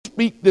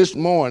speak this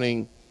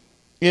morning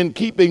in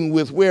keeping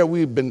with where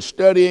we've been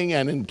studying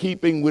and in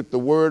keeping with the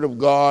Word of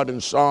God in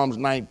Psalms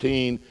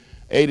 19,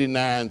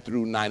 89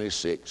 through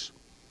 96,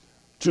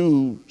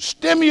 to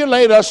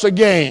stimulate us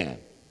again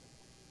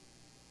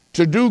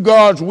to do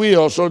God's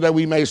will so that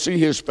we may see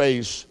his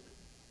face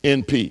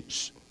in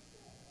peace.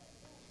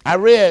 I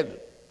read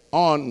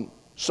on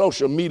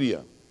social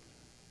media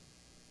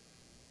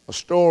a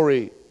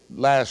story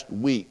last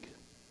week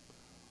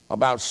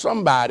about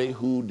somebody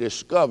who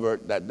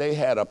discovered that they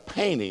had a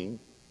painting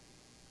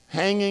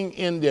hanging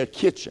in their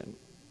kitchen,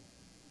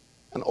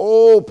 an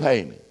old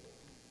painting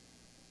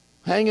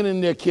hanging in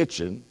their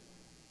kitchen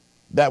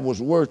that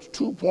was worth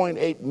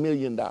 $2.8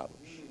 million.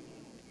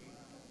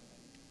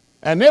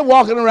 And they're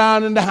walking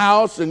around in the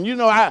house, and you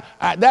know,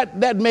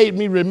 that made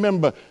me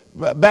remember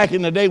back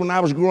in the day when I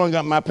was growing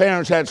up, my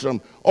parents had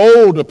some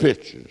older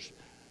pictures,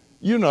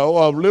 you know,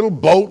 of little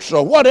boats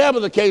or whatever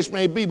the case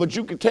may be, but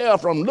you could tell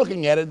from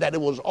looking at it that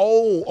it was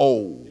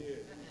old.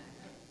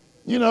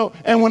 You know,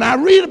 and when I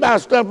read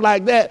about stuff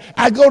like that,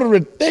 I go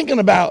to thinking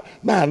about,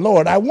 my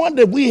Lord, I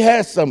wonder if we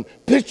had some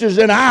pictures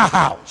in our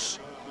house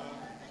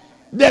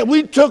that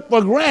we took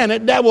for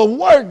granted that were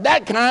worth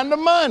that kind of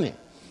money.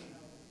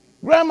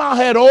 Grandma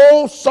had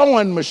old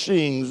sewing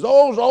machines,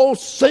 those old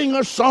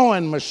Singer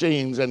sewing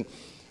machines. And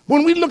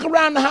when we look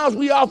around the house,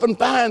 we often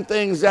find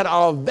things that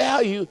are of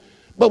value,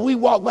 but we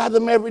walk by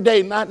them every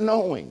day not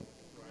knowing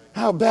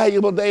how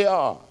valuable they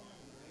are.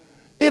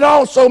 It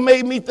also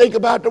made me think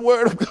about the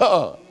Word of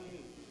God.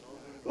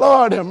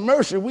 Lord have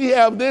mercy, we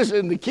have this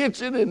in the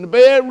kitchen, in the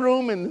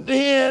bedroom, in the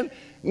den,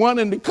 one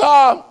in the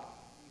car,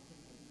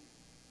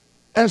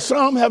 and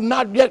some have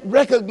not yet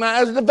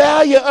recognized the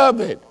value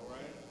of it.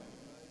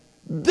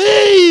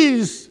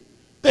 These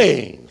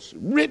things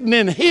written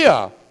in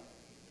here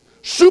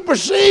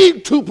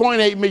supersede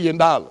 $2.8 million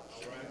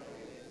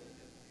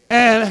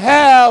and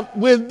have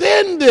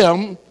within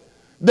them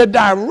the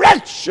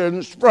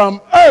directions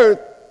from earth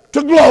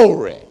to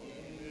glory.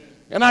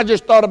 And I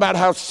just thought about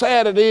how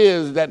sad it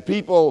is that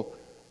people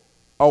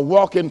are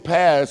walking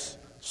past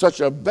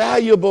such a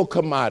valuable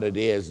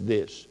commodity as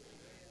this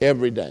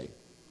every day.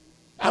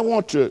 I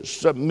want to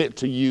submit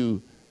to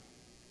you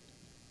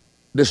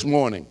this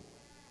morning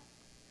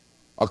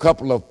a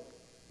couple of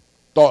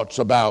thoughts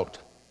about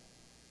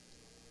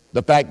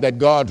the fact that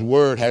God's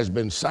word has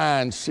been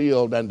signed,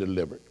 sealed, and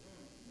delivered,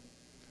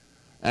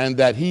 and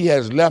that he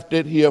has left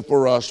it here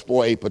for us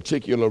for a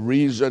particular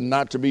reason,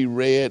 not to be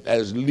read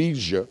as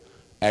leisure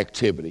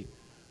activity,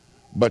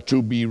 but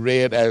to be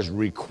read as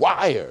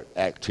required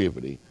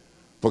activity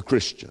for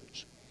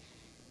Christians.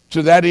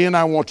 To that end,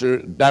 I want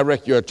to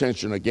direct your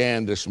attention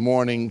again this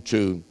morning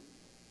to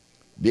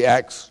the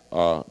Acts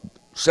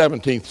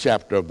 17th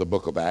chapter of the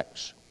book of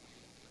Acts,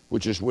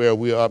 which is where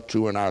we're up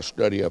to in our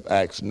study of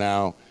Acts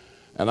now.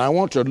 And I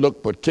want to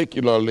look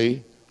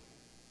particularly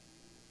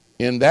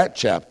in that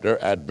chapter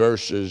at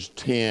verses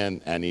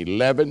 10 and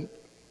 11,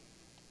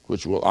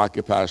 which will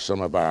occupy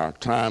some of our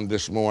time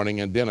this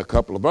morning, and then a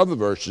couple of other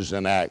verses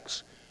in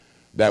Acts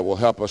that will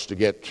help us to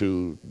get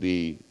to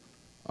the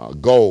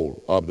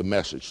goal of the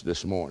message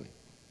this morning.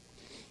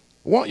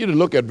 I want you to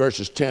look at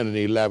verses 10 and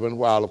 11,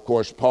 while, of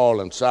course,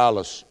 Paul and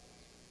Silas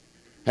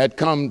had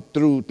come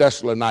through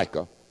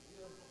Thessalonica.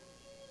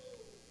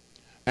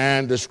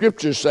 And the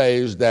scripture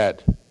says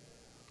that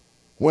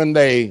when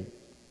they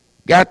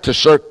got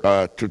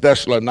to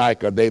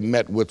Thessalonica, they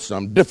met with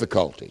some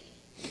difficulty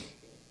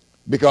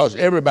because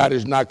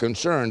everybody's not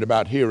concerned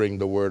about hearing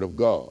the word of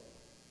God.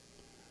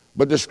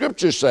 But the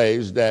scripture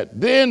says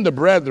that then the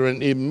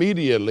brethren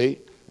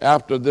immediately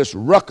after this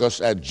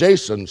ruckus at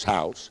Jason's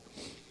house,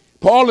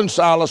 Paul and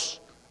Silas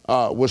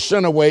were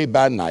sent away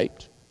by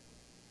night.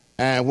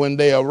 And when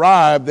they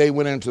arrived, they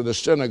went into the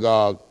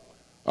synagogue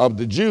of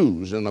the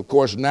Jews. And of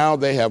course, now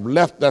they have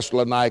left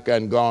Thessalonica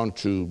and gone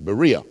to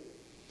Berea.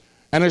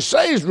 And it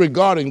says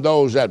regarding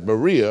those at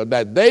Berea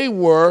that they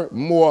were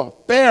more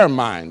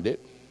fair-minded.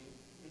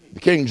 The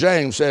King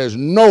James says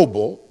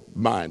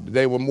noble-minded.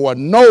 They were more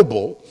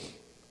noble.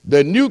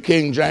 The New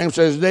King James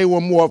says they were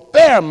more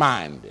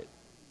fair-minded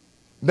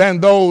than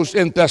those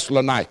in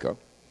Thessalonica,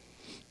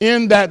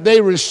 in that they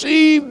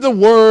received the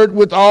word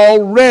with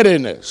all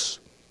readiness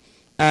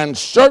and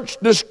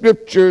searched the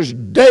scriptures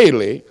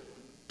daily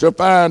to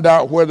find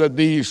out whether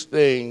these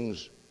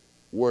things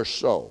were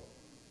so.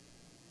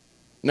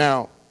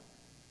 Now,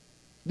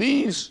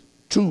 these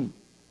two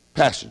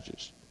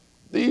passages,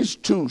 these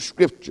two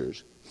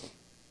scriptures,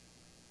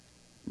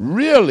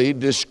 really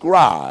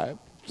describe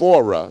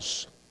for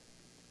us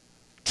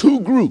two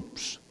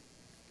groups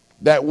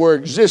that were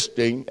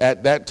existing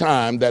at that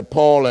time that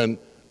Paul and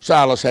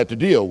Silas had to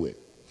deal with.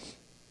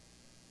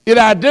 It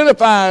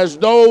identifies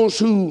those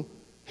who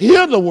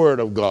hear the word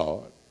of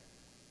God,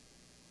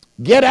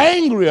 get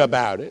angry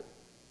about it,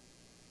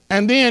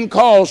 and then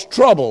cause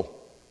trouble.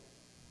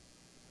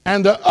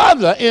 And the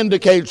other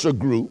indicates a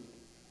group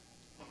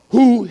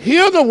who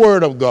hear the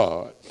word of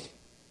God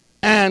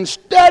and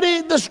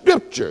study the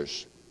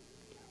scriptures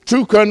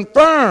to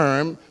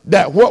confirm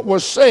that what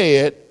was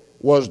said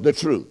was the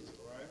truth.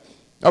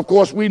 Of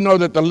course, we know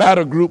that the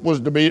latter group were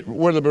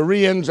the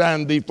Bereans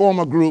and the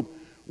former group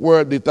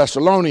were the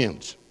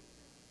Thessalonians.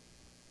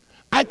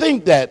 I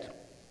think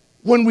that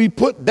when we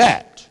put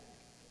that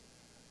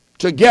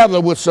together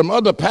with some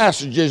other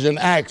passages in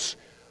Acts,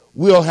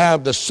 we'll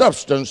have the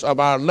substance of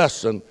our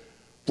lesson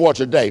for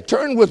today.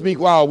 Turn with me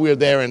while we're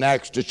there in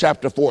Acts to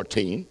chapter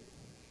 14.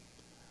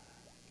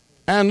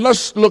 And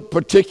let's look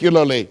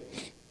particularly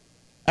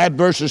at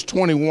verses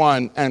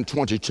 21 and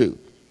 22.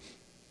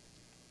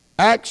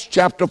 Acts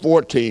chapter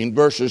 14,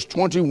 verses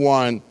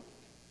 21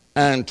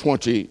 and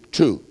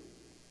 22.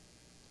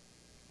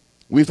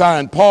 We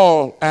find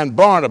Paul and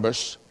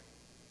Barnabas,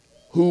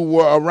 who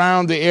were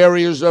around the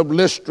areas of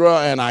Lystra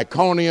and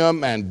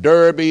Iconium and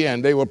Derbe,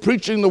 and they were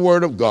preaching the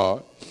word of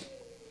God.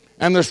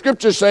 And the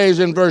scripture says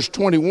in verse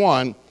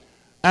 21,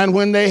 and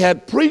when they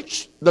had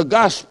preached the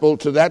gospel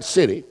to that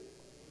city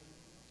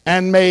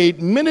and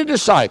made many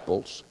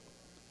disciples,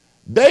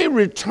 they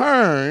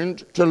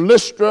returned to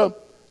Lystra,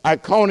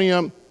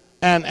 Iconium,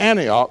 and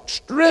Antioch,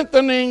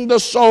 strengthening the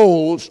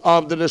souls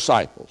of the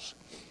disciples,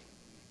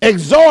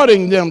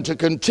 exhorting them to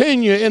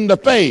continue in the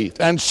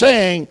faith, and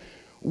saying,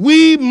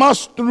 we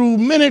must through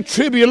many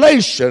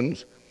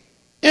tribulations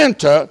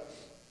enter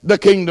the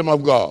kingdom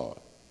of God.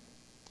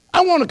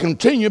 I want to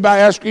continue by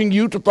asking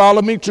you to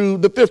follow me to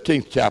the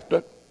 15th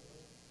chapter,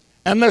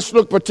 and let's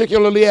look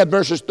particularly at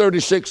verses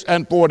 36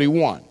 and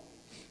 41.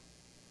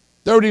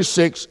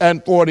 36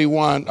 and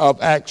 41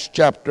 of Acts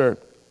chapter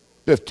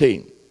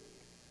 15.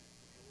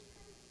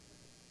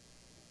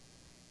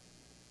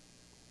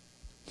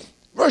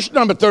 Verse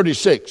number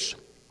 36.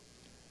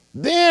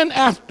 Then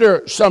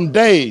after some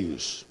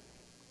days,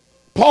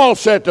 Paul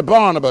said to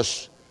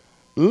Barnabas,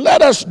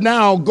 let us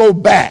now go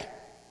back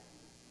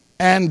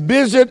and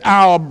visit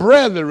our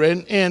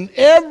brethren in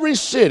every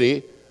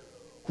city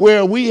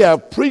where we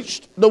have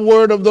preached the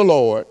word of the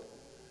Lord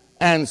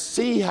and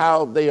see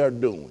how they are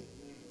doing.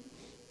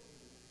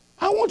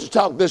 I want to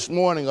talk this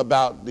morning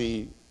about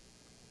the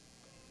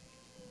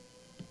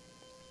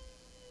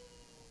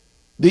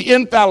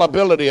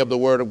infallibility of the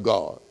word of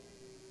God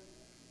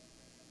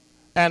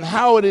and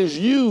how it is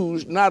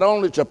used not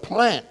only to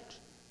plant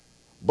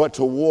but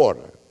to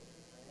water.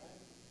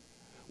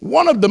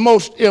 One of the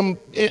most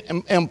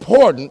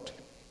important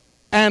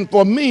and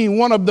for me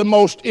one of the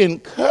most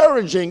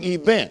encouraging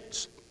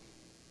events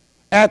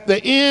at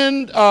the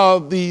end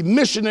of the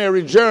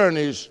missionary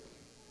journeys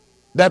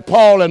that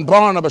Paul and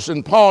Barnabas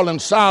and Paul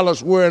and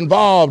Silas were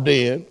involved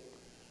in,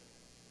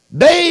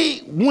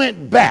 they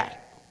went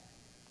back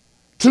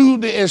to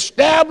the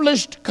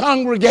established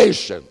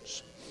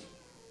congregations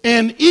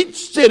in each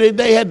city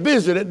they had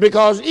visited,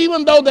 because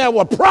even though there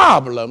were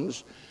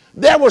problems,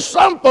 there were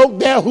some folk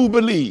there who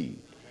believed.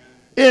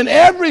 In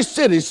every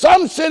city,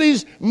 some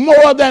cities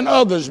more than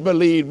others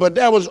believed, but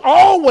there was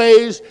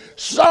always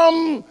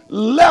some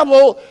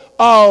level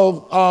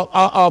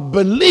of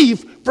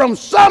belief from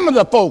some of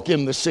the folk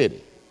in the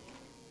city.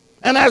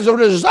 And as a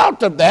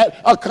result of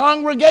that, a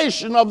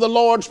congregation of the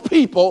Lord's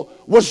people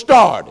was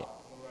started.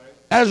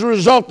 As a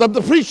result of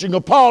the preaching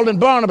of Paul and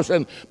Barnabas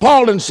and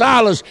Paul and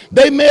Silas,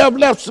 they may have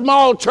left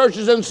small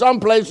churches in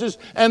some places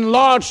and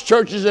large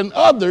churches in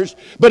others,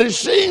 but it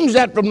seems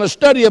that from the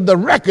study of the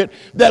record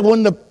that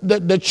when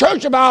the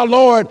church of our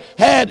Lord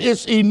had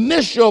its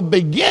initial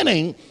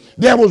beginning,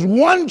 there was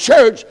one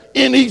church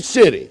in each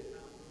city.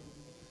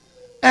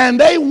 And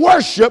they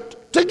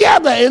worshiped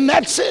together in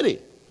that city.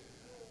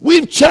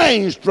 We've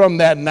changed from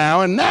that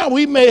now, and now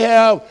we may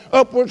have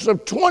upwards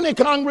of 20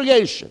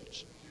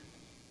 congregations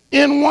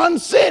in one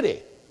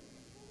city.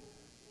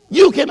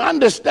 You can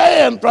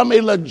understand from a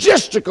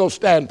logistical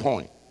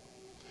standpoint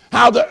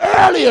how the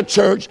earlier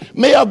church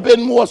may have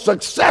been more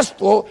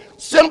successful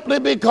simply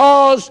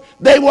because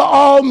they were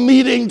all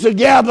meeting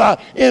together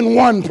in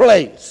one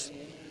place,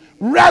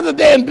 rather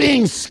than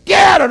being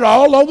scattered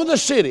all over the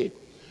city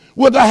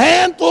with a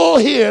handful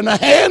here and a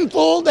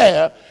handful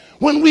there,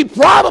 when we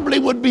probably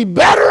would be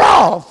better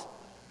off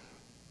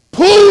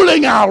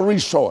pooling our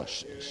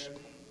resources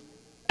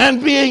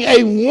and being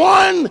a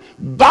one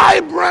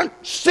vibrant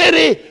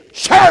city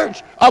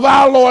church of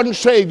our Lord and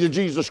Savior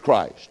Jesus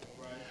Christ.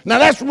 Now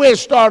that's where it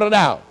started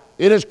out.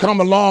 It has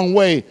come a long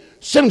way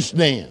since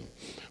then.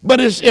 But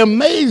it's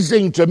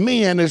amazing to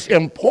me, and it's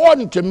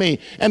important to me,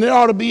 and it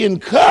ought to be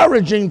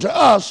encouraging to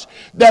us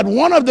that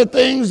one of the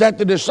things that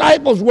the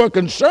disciples were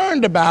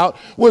concerned about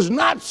was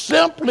not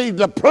simply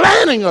the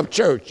planting of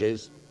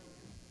churches,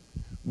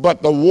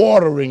 but the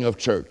watering of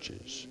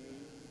churches.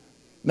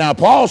 Now,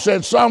 Paul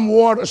said some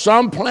water,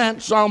 some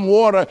plant, some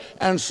water,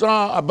 and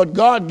some, but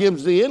God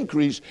gives the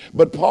increase.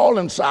 But Paul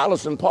and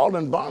Silas and Paul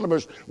and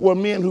Barnabas were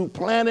men who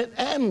planted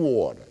and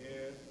watered.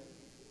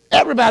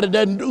 Everybody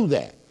doesn't do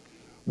that.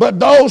 But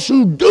those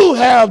who do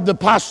have the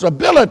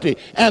possibility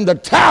and the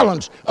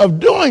talents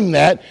of doing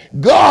that,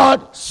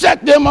 God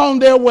set them on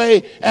their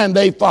way and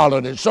they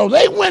followed it. So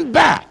they went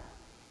back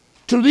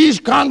to these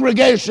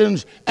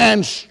congregations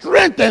and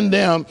strengthened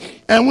them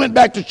and went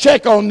back to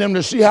check on them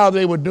to see how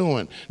they were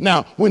doing.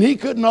 Now, when he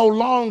could no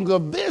longer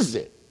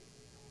visit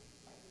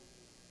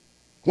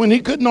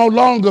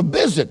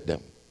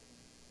them,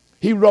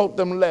 he wrote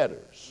them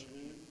letters.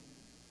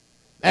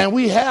 And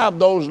we have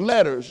those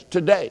letters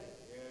today.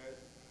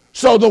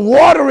 So the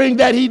watering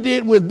that he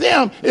did with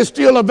them is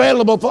still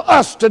available for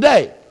us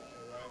today.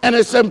 And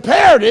it's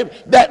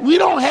imperative that we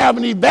don't have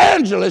an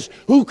evangelist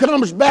who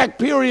comes back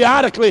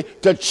periodically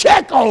to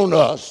check on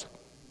us,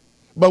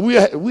 but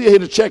we're here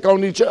to check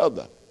on each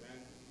other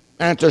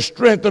and to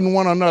strengthen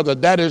one another.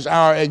 That is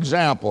our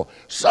example.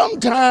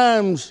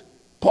 Sometimes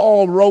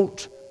Paul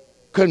wrote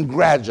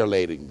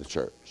congratulating the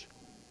church,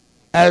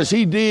 as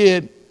he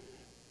did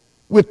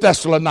with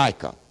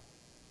Thessalonica.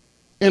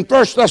 In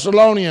 1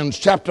 Thessalonians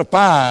chapter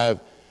 5,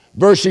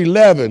 verse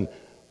 11,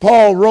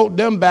 Paul wrote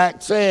them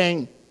back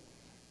saying,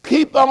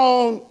 keep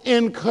on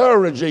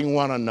encouraging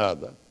one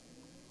another,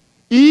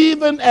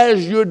 even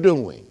as you're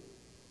doing.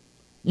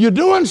 You're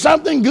doing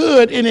something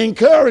good in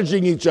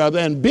encouraging each other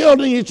and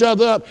building each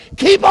other up.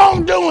 Keep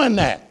on doing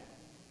that.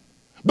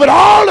 But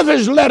all of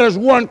his letters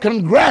weren't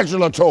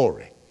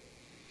congratulatory.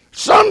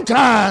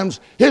 Sometimes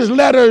his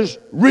letters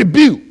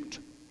rebuked,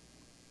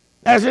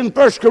 as in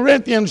 1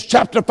 Corinthians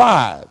chapter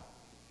 5,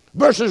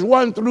 verses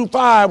 1 through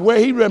 5, where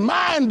he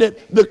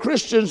reminded the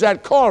Christians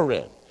at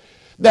Corinth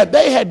that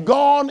they had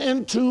gone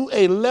into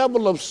a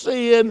level of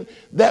sin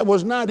that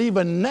was not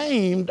even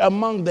named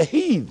among the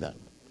heathen.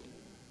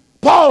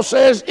 Paul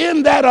says,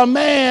 in that a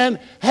man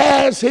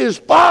has his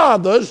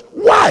father's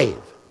wife,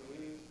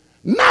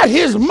 not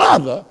his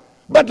mother,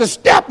 but the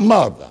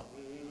stepmother.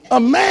 A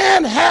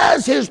man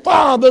has his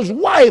father's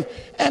wife,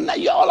 and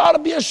y'all ought to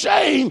be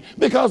ashamed,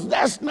 because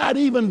that's not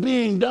even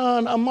being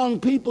done among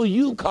people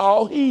you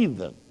call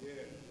heathen.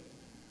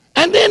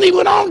 And then he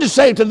went on to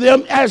say to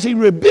them, as he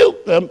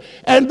rebuked them,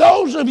 and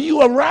those of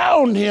you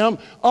around him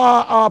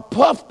are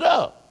puffed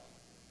up.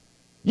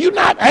 You're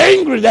not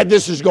angry that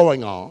this is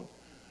going on.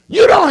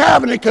 You don't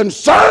have any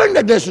concern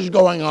that this is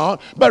going on,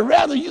 but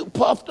rather you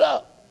puffed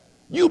up.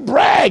 You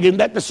bragging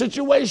that the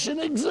situation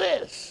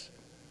exists.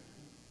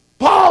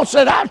 Paul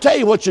said, I'll tell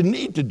you what you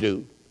need to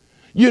do.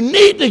 You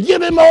need to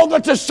give him over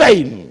to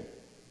Satan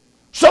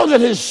so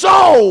that his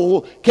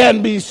soul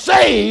can be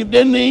saved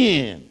in the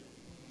end.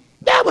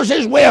 That was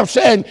his way of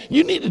saying,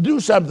 you need to do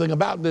something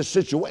about this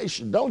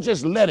situation. Don't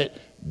just let it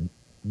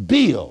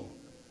build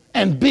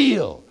and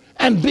build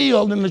and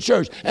build in the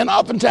church. And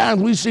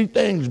oftentimes we see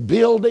things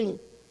building,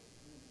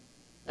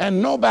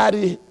 and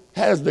nobody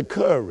has the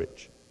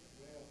courage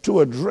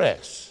to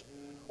address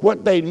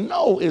what they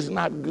know is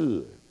not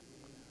good.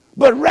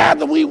 But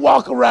rather we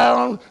walk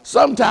around,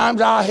 sometimes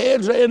our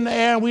heads are in the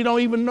air and we don't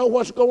even know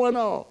what's going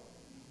on.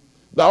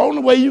 The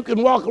only way you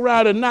can walk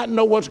around and not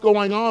know what's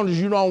going on is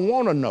you don't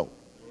want to know.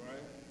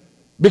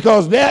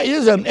 Because there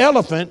is an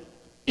elephant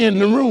in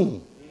the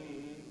room.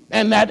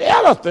 And that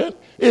elephant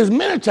is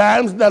many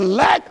times the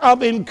lack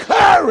of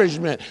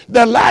encouragement,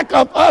 the lack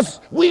of us.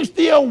 We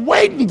still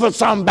waiting for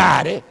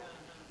somebody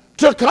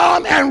to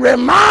come and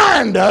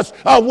remind us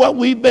of what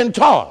we've been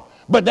taught.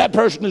 But that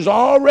person is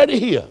already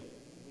here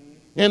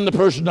in the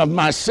person of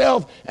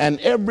myself and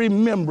every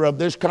member of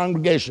this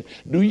congregation.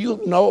 Do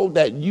you know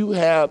that you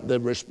have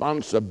the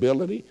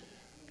responsibility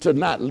to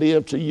not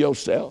live to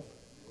yourself?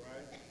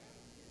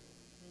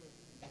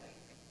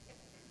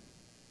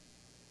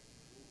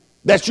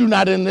 That you're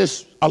not in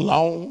this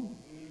alone?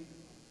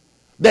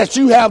 That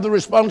you have the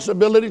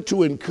responsibility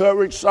to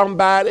encourage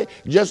somebody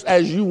just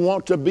as you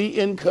want to be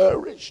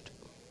encouraged?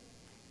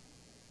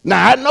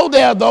 Now, I know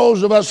there are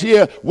those of us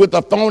here with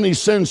a phony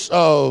sense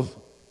of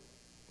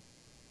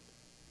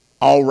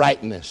all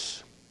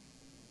rightness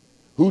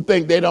who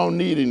think they don't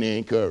need any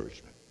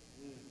encouragement.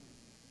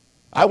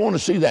 I want to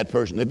see that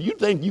person. If you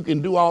think you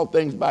can do all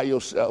things by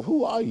yourself,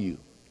 who are you?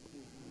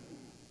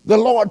 The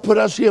Lord put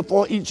us here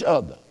for each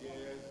other.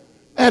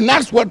 And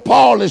that's what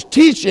Paul is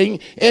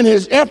teaching in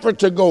his effort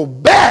to go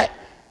back,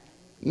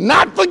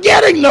 not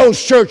forgetting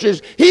those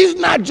churches. He's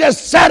not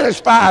just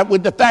satisfied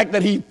with the fact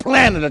that he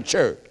planted a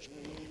church.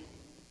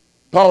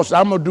 Paul said,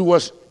 I'm going to do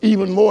what's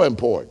even more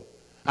important.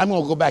 I'm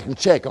going to go back and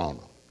check on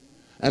them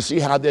and see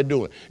how they're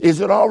doing. Is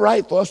it all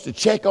right for us to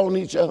check on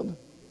each other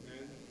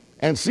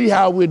and see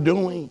how we're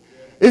doing?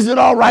 Is it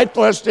all right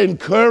for us to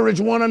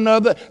encourage one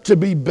another to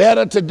be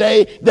better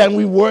today than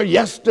we were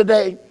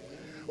yesterday?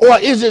 Or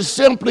is it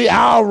simply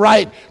our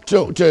right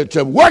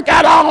to work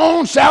out our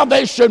own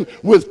salvation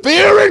with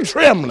fear and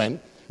trembling,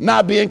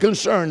 not being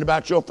concerned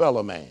about your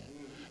fellow man,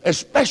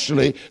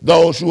 especially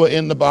those who are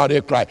in the body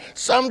of Christ?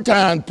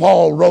 Sometimes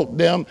Paul wrote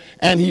them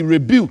and he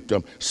rebuked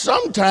them.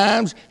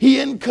 Sometimes he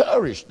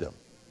encouraged them.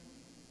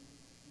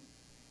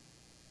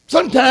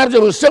 Sometimes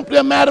it was simply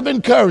a matter of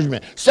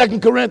encouragement. 2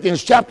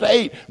 Corinthians chapter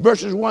 8,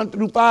 verses 1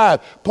 through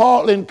 5,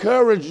 Paul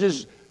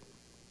encourages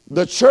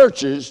the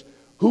churches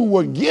who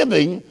were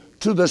giving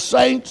to the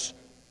saints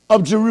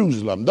of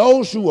Jerusalem,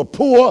 those who were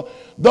poor,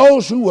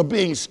 those who were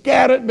being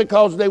scattered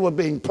because they were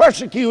being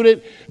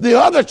persecuted. The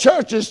other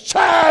churches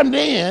chimed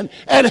in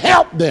and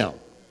helped them.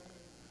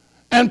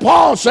 And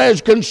Paul says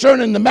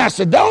concerning the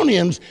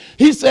Macedonians,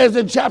 he says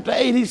in chapter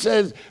 8, he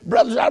says,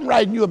 brothers, I'm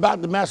writing you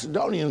about the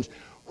Macedonians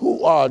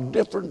who are a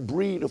different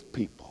breed of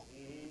people.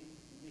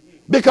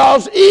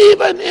 Because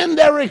even in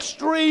their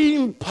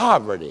extreme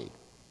poverty,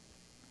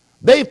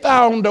 they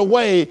found a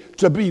way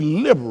to be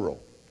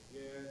liberal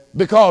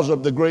because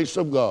of the grace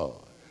of God.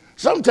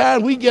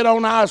 Sometimes we get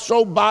on our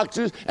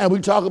soapboxes and we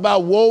talk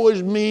about woe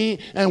is me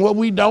and what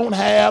we don't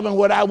have and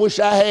what I wish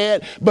I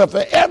had. But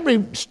for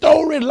every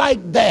story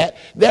like that,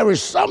 there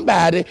is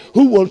somebody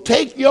who will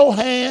take your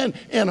hand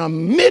in a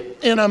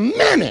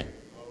minute.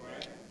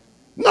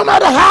 No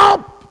matter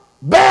how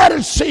bad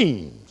it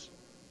seems,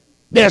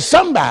 there's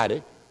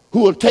somebody who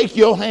will take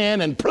your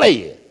hand and play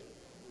it.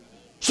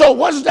 So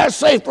what does that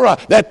say for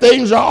us? That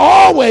things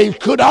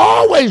could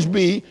always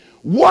be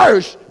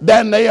worse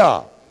than they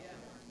are.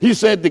 He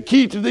said the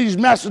key to these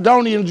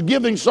Macedonians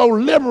giving so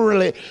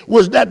liberally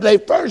was that they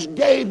first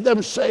gave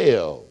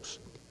themselves.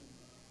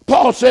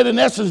 Paul said, in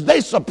essence,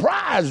 they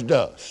surprised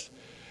us.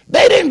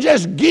 They didn't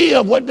just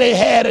give what they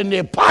had in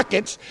their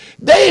pockets.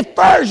 They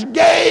first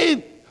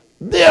gave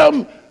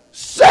themselves.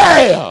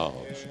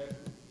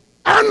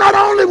 I'm not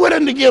only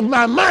willing to give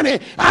my money,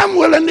 I'm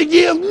willing to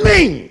give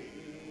me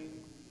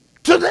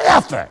to the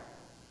effort.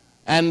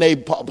 And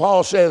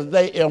Paul says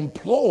they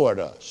implored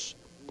us.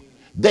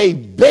 They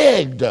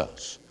begged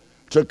us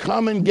to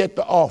come and get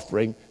the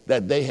offering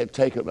that they had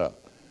taken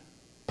up.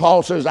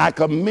 Paul says, I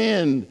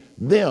commend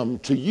them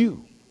to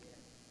you.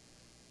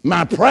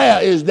 My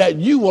prayer is that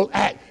you will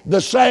act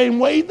the same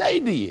way they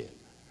did.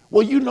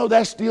 Well, you know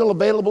that's still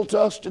available to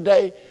us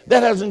today.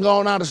 That hasn't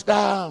gone out of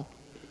style.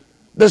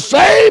 The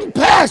same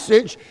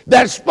passage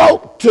that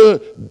spoke to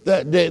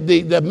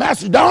the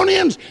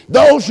Macedonians,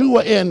 those who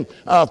were in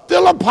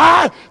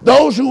Philippi,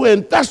 those who were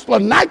in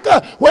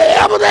Thessalonica,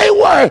 wherever they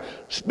were,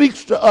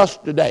 speaks to us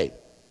today.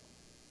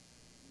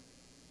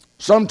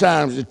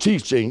 Sometimes the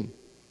teaching,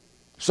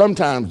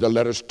 sometimes the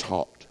letters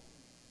taught,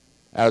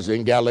 as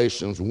in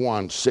Galatians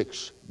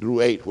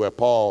 1:6-8, where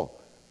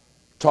Paul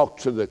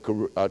talked to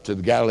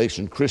the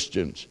Galatian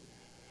Christians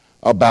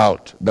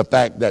about the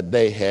fact that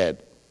they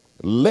had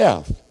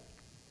left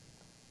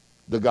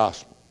the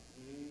gospel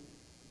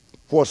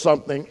for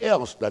something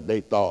else that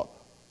they thought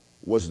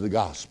was the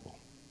gospel.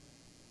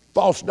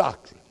 False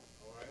doctrine.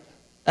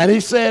 And he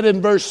said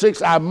in verse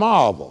 6, I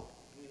marvel.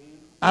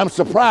 I'm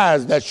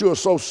surprised that you're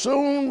so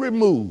soon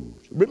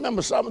removed.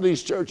 Remember, some of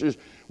these churches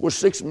were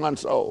 6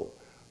 months old.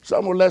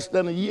 Some were less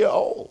than a year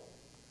old.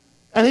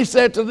 And he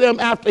said to them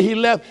after he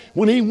left,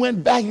 when he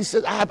went back, he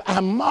said, I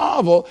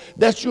marvel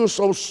that you're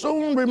so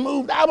soon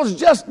removed. I was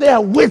just there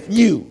with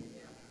you.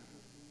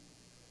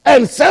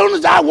 And as soon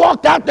as I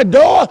walked out the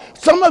door,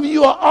 some of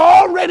you are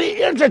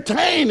already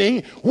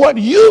entertaining what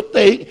you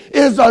think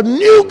is a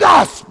new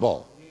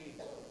gospel.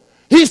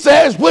 He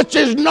says, which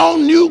is no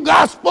new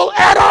gospel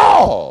at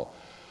all.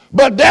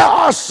 But there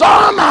are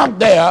some out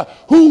there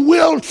who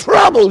will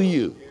trouble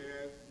you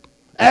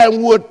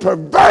and would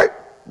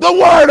pervert the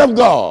word of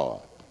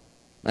God.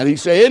 And he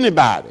said,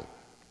 anybody,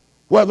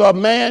 whether a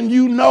man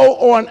you know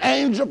or an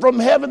angel from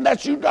heaven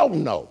that you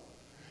don't know,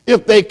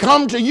 if they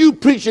come to you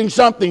preaching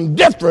something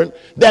different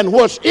than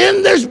what's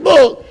in this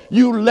book,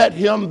 you let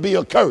him be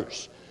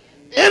accursed.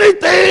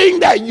 Anything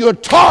that you're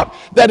taught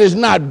that is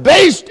not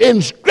based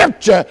in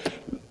Scripture,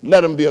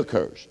 let him be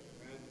accursed.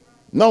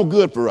 No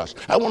good for us.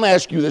 I want to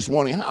ask you this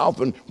morning, how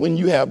often when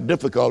you have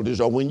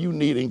difficulties or when you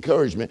need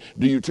encouragement,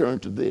 do you turn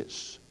to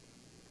this?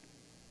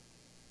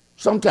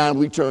 Sometimes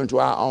we turn to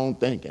our own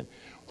thinking.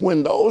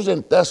 When those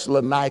in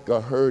Thessalonica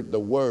heard the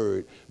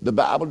word, the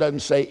Bible doesn't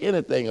say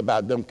anything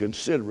about them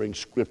considering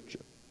Scripture.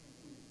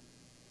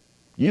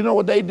 You know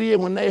what they did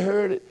when they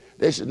heard it?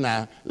 They said,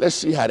 now, let's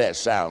see how that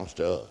sounds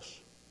to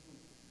us.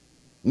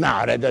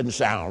 No, that doesn't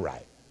sound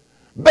right.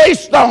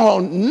 Based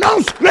on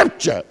no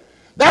Scripture.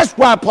 That's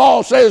why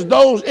Paul says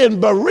those in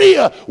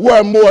Berea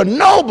were more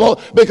noble,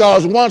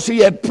 because once he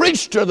had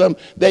preached to them,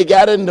 they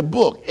got in the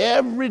book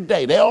every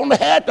day. They only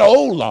had the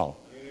old law.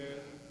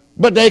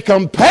 But they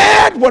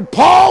compared what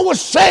Paul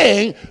was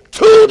saying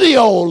to the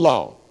old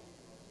law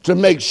to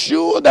make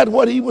sure that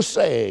what he was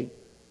saying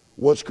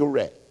was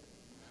correct.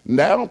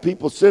 Now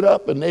people sit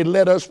up and they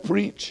let us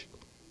preach,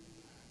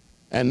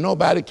 and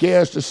nobody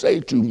cares to say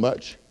too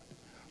much.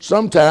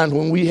 Sometimes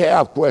when we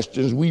have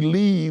questions, we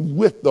leave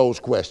with those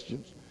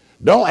questions.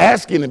 Don't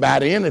ask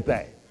anybody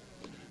anything.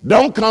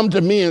 Don't come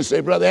to me and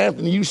say, Brother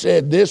Anthony, you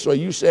said this or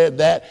you said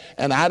that,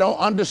 and I don't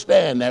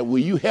understand that. Will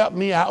you help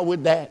me out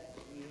with that?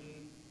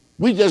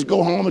 We just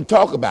go home and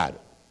talk about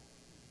it.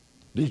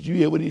 Did you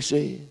hear what he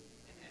said?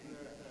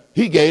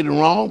 He gave the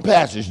wrong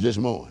passage this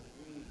morning.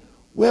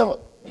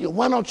 Well,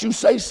 why don't you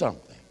say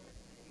something?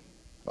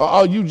 Or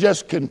are you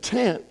just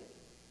content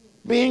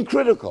being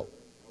critical?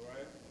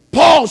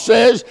 Paul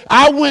says,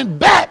 I went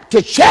back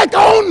to check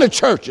on the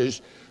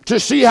churches to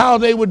see how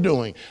they were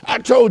doing. I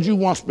told you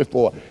once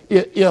before,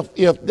 if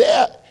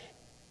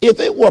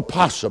it were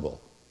possible,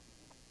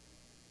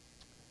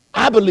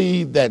 I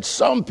believe that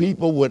some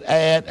people would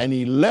add an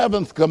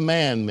 11th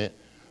commandment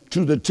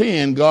to the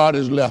 10 God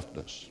has left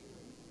us.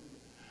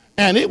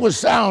 And it would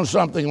sound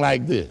something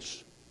like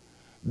this.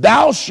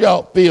 Thou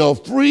shalt feel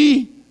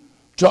free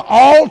to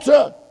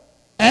alter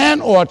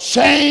and or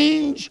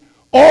change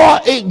or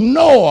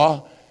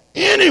ignore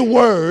any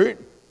word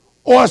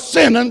or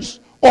sentence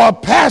or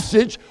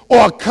passage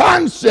or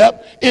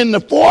concept in the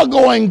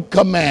foregoing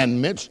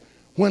commandments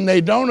when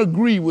they don't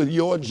agree with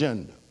your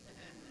agenda.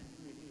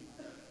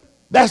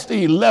 That's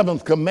the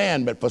 11th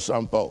commandment for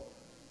some folk.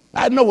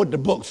 I know what the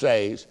book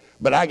says,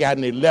 but I got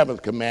an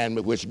 11th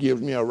commandment which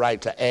gives me a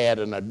right to add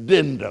an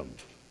addendum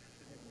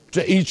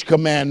to each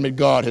commandment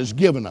God has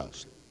given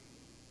us.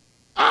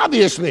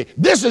 Obviously,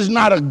 this is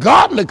not a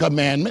godly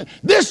commandment.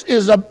 This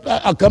is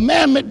a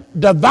commandment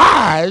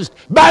devised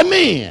by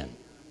men.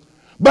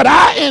 But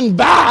I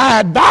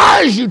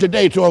advise you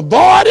today to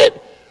avoid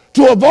it,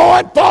 to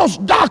avoid false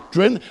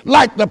doctrine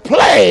like the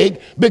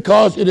plague,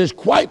 because it is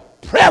quite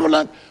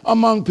prevalent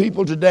among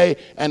people today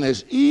and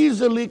is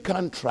easily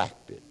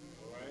contracted.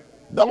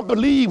 Don't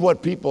believe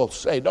what people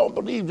say. Don't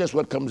believe just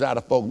what comes out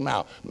of folks'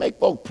 mouth. Make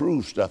folk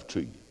prove stuff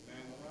to you.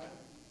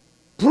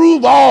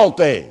 Prove all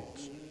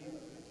things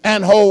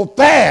and hold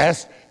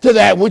fast to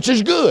that which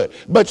is good.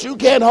 But you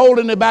can't hold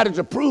anybody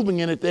to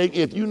proving anything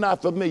if you're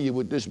not familiar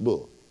with this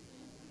book.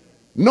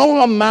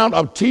 No amount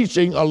of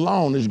teaching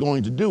alone is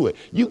going to do it.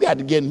 You got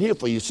to get in here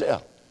for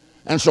yourself.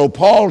 And so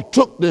Paul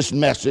took this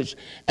message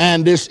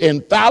and this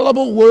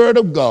infallible word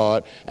of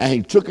God, and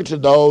he took it to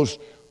those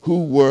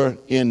who were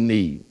in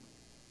need.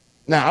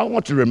 Now, I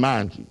want to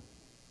remind you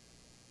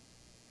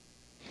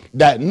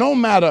that no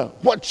matter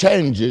what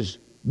changes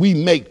we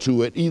make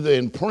to it, either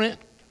in print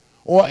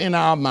or in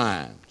our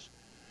minds,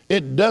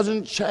 it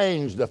doesn't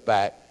change the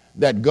fact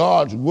that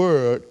God's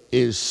word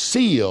is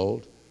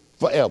sealed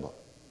forever.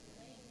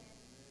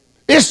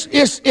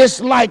 It's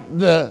like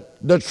the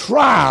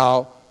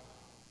trial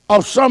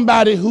of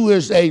somebody who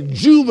is a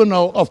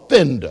juvenile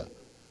offender.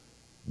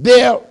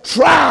 Their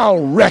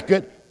trial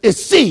record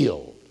is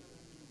sealed.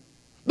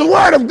 The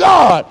word of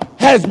God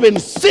has been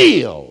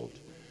sealed.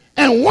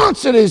 And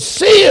once it is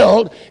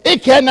sealed,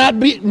 it cannot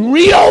be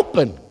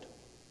reopened.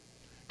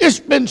 It's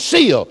been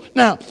sealed.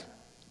 Now,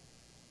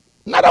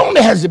 not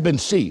only has it been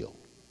sealed,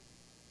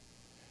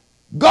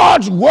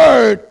 God's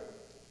word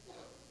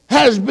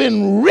has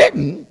been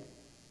written,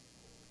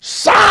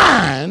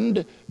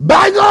 signed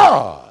by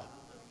God.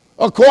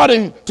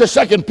 According to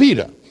 2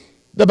 Peter,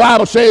 the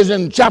Bible says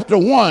in chapter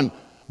 1,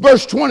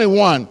 verse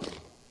 21,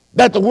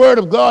 that the word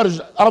of God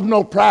is of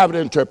no private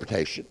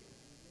interpretation,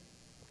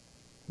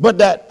 but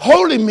that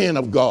holy men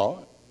of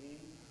God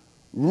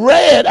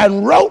read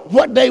and wrote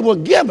what they were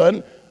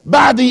given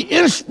by the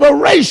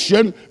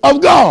inspiration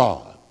of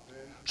God.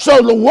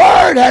 So the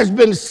word has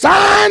been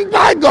signed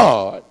by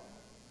God.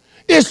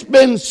 It's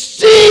been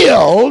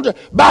sealed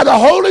by the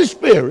Holy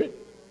Spirit.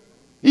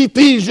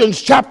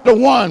 Ephesians chapter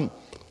 1,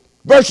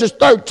 verses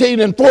 13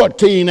 and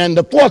 14, and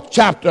the 4th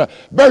chapter,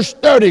 verse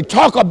 30,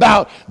 talk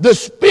about the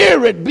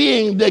Spirit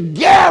being the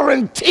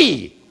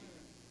guarantee.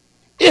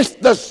 It's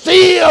the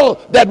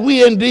seal that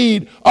we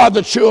indeed are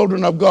the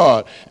children of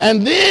God.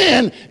 And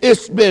then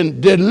it's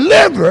been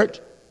delivered,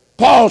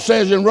 Paul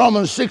says in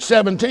Romans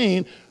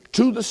 6:17,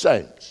 to the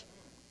saints.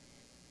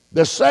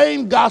 The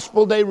same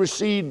gospel they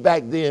received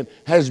back then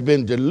has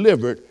been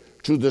delivered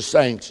to the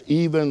saints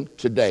even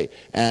today.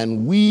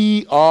 And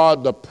we are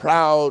the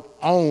proud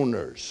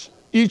owners,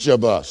 each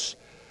of us,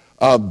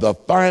 of the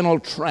final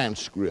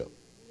transcript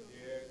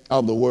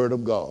of the Word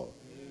of God.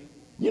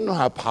 You know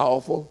how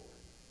powerful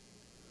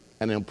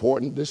and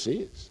important this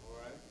is.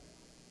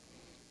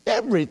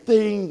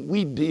 Everything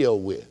we deal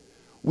with,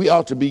 we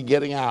ought to be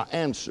getting our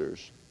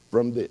answers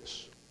from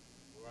this.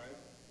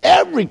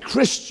 Every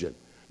Christian,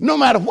 no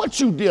matter what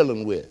you're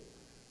dealing with,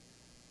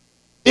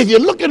 if you're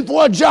looking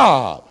for a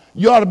job,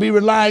 you ought to be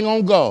relying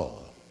on God.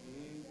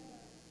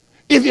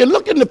 If you're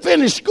looking to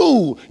finish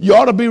school, you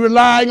ought to be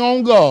relying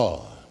on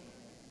God.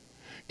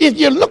 If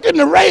you're looking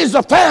to raise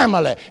a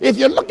family, if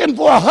you're looking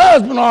for a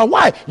husband or a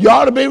wife, you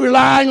ought to be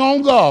relying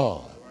on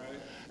God.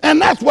 And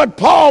that's what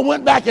Paul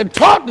went back and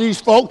taught these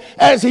folk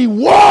as he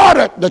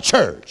watered the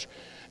church.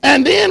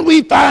 And then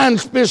we find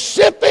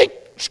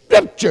specific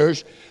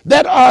scriptures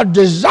that are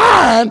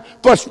designed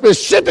for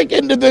specific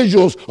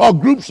individuals or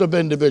groups of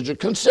individuals.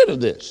 Consider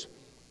this.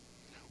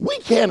 We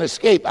can't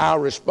escape our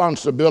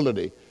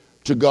responsibility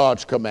to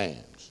God's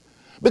commands,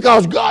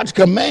 because God's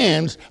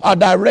commands are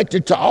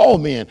directed to all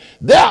men.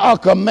 There are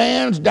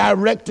commands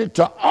directed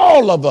to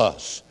all of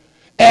us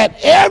at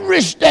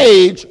every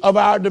stage of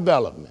our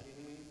development,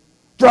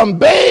 from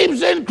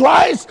babes in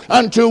Christ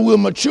until we're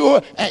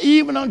mature and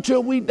even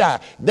until we die.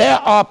 There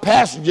are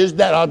passages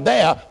that are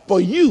there for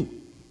you.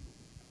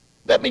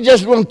 Let me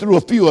just run through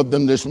a few of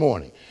them this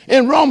morning.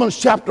 In Romans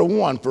chapter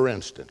 1, for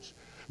instance,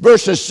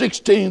 verses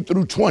 16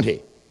 through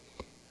 20,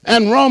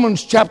 and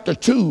Romans chapter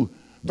 2,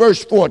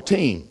 verse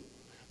 14.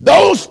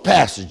 Those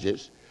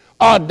passages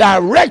are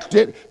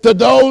directed to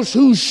those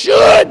who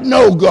should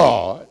know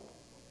God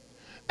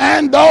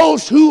and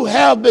those who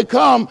have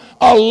become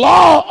a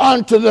law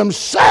unto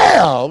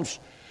themselves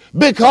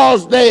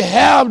because they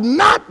have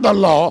not the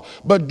law,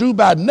 but do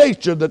by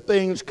nature the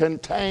things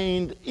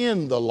contained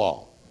in the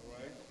law.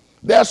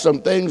 There's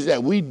some things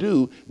that we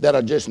do that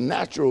are just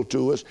natural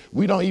to us.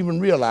 We don't even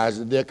realize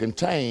that they're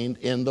contained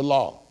in the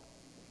law.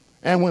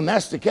 And when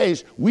that's the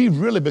case, we've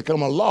really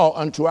become a law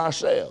unto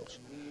ourselves.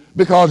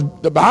 Because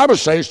the Bible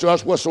says to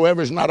us,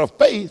 whatsoever is not of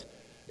faith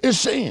is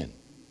sin.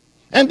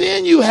 And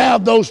then you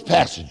have those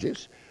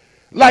passages,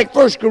 like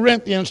 1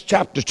 Corinthians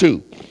chapter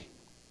 2,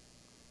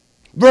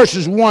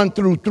 verses 1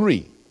 through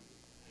 3.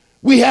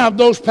 We have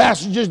those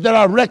passages that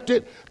are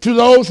directed to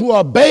those who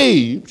are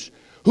babes,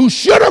 who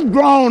should have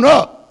grown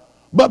up,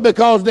 but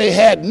because they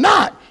had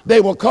not,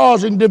 they were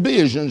causing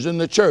divisions in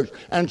the church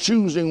and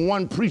choosing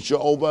one preacher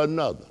over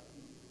another.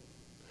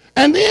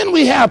 And then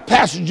we have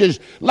passages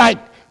like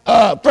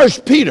 1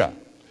 Peter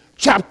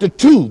chapter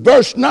 2,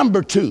 verse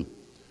number 2,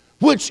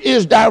 which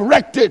is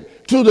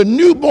directed to the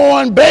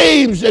newborn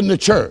babes in the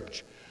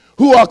church,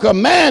 who are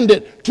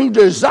commanded to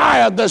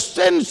desire the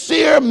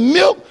sincere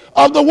milk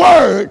of the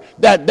word,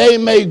 that they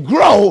may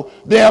grow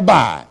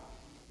thereby.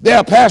 There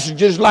are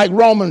passages like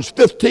Romans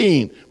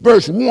 15,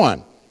 verse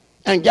 1,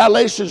 and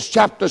Galatians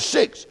chapter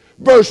 6,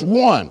 verse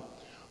 1,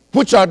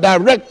 which are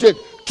directed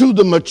to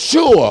the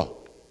mature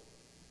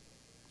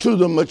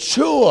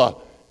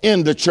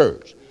in the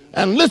church.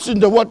 And listen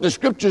to what the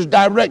scriptures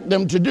direct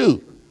them to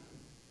do.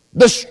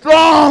 The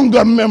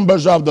stronger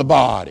members of the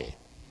body.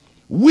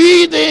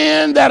 We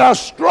then that are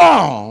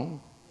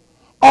strong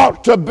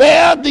ought to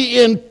bear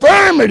the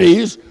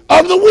infirmities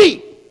of the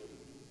weak.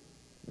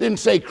 It didn't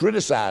say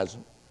criticize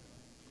them.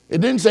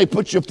 It didn't say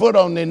put your foot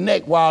on their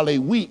neck while they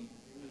weep.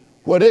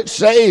 What it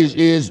says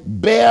is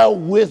bear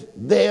with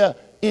their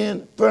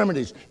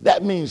infirmities.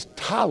 That means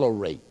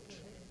tolerate.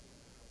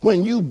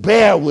 When you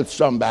bear with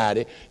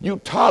somebody, you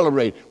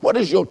tolerate. What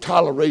is your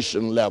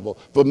toleration level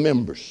for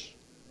members?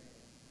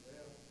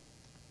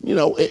 You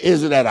know,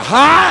 is it at a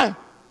high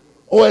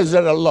or is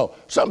it a low?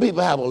 Some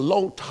people have a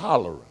low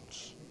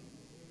tolerance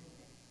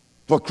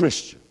for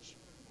Christians.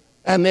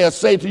 And they'll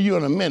say to you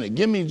in a minute,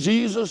 give me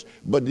Jesus,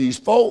 but these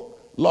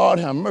folk, Lord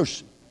have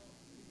mercy.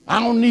 I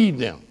don't need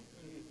them.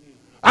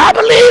 I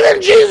believe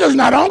in Jesus.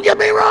 Now, don't get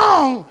me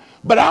wrong,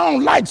 but I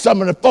don't like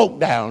some of the folk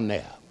down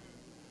there.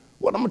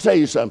 Well, I'm going to tell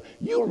you something.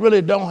 You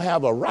really don't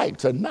have a right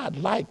to not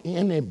like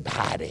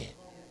anybody.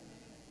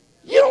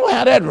 You don't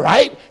have that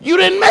right. You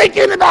didn't make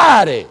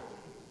anybody.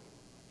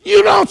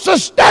 You don't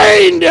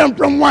sustain them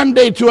from one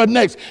day to the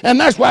next. And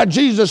that's why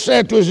Jesus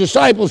said to his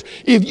disciples,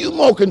 if you're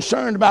more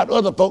concerned about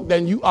other folk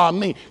than you are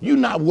me, you're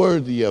not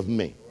worthy of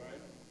me.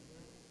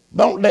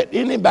 Don't let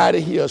anybody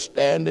here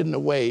stand in the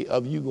way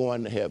of you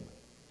going to heaven.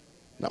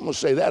 And I'm going to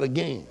say that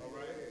again.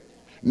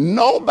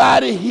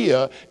 Nobody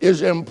here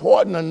is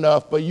important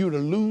enough for you to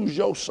lose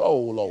your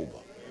soul over.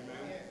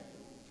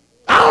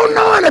 I don't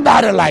know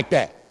anybody like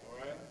that.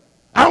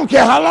 I don't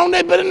care how long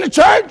they've been in the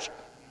church.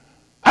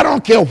 I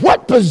don't care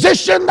what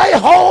position they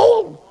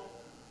hold.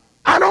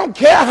 I don't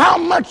care how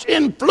much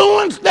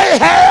influence they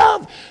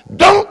have.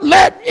 Don't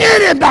let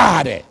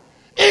anybody,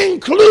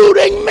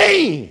 including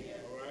me.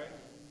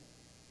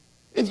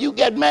 If you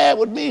get mad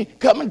with me,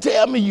 come and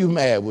tell me you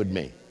mad with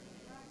me.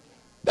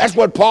 That's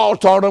what Paul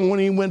taught them when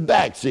he went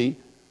back, see,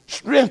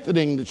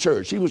 strengthening the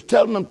church. He was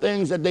telling them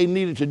things that they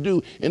needed to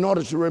do in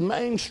order to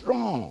remain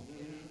strong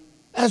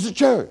as a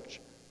church.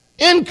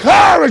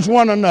 Encourage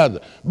one another.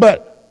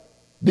 But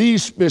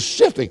these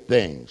specific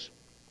things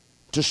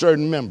to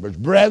certain members.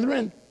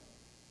 Brethren,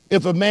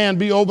 if a man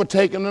be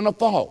overtaken in a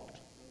fault,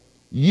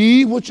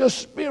 ye which are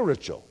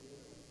spiritual.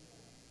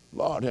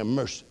 Lord have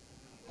mercy.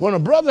 When a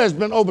brother has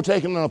been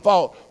overtaken in a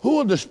fault, who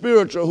are the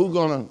spiritual who are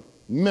going to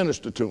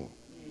minister to him?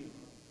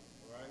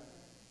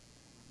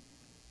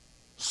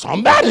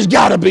 Somebody's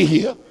got to be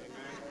here.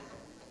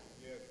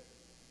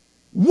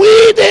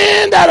 We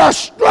then that are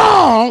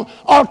strong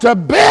ought to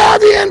bear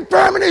the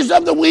infirmities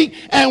of the weak,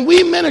 and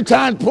we many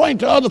times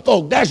point to other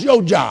folk. That's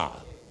your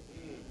job.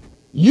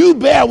 You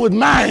bear with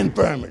my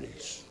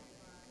infirmities.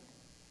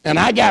 And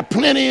I got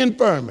plenty of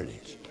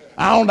infirmities.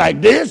 I don't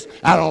like this.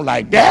 I don't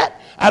like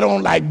that. I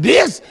don't like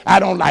this. I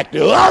don't like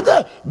the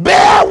other.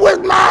 Bear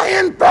with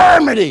my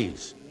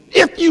infirmities.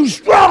 If you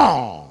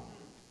strong,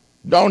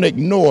 don't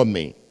ignore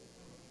me.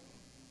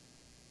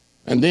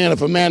 And then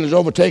if a man is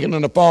overtaken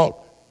in a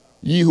fault,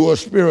 ye who are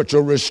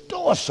spiritual,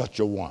 restore such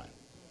a one.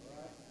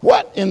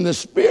 What? In the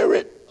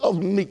spirit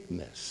of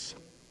meekness.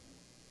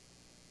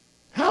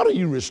 How do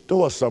you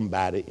restore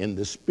somebody in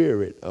the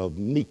spirit of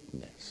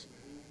meekness?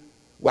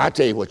 Well, I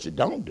tell you what you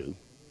don't do.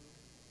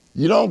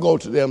 You don't go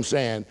to them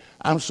saying,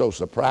 I'm so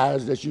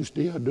surprised that you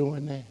still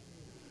doing that.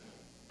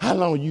 How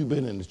long you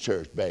been in the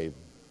church, baby?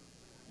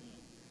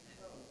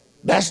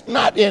 That's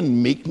not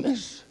in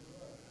meekness.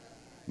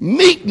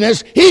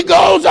 Meekness, he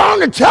goes on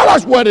to tell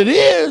us what it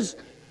is.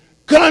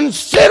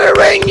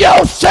 Considering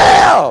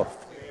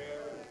yourself.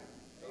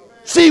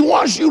 See,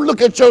 once you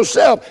look at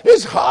yourself,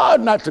 it's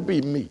hard not to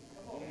be meek.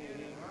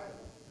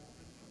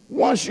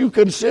 Once you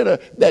consider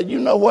that, you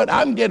know what,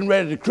 I'm getting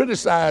ready to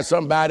criticize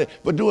somebody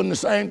for doing the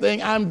same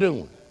thing I'm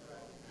doing.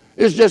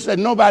 It's just that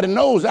nobody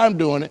knows I'm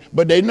doing it,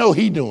 but they know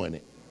he's doing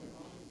it.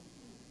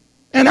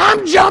 And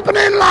I'm jumping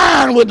in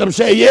line with them,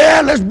 say,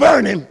 yeah, let's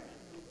burn him.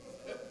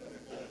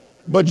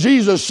 But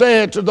Jesus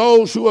said to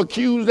those who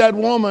accuse that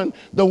woman,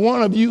 the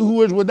one of you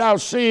who is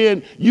without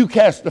sin, you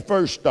cast the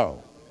first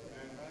stone.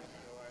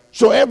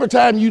 So every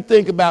time you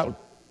think about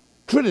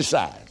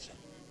criticizing,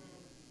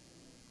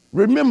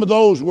 remember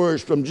those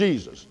words from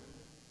Jesus.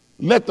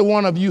 Let the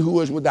one of you who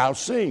is without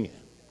sin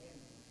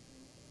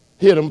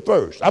hit him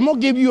first. I'm going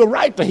to give you a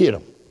right to hit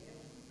him.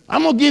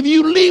 I'm going to give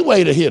you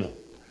leeway to hit him.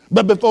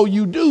 But before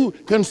you do,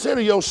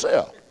 consider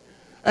yourself.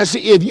 And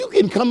see, if you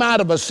can come out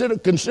of a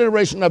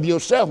consideration of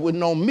yourself with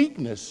no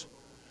meekness,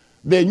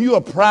 then you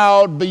are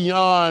proud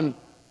beyond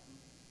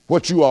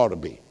what you ought to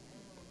be.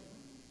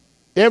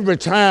 Every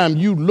time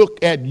you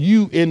look at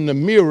you in the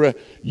mirror,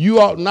 you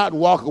ought not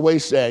walk away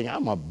saying,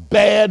 I'm a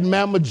bad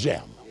mamma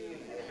jamma.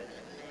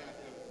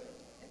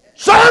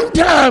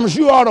 Sometimes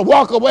you ought to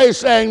walk away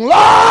saying,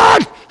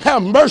 Lord,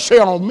 have mercy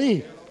on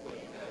me.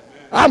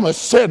 I'm a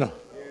sinner.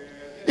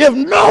 If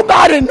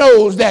nobody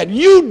knows that,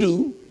 you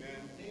do.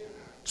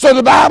 So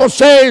the Bible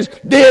says,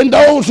 then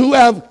those who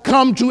have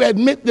come to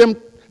admit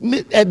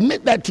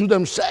that to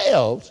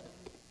themselves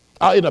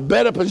are in a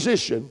better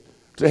position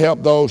to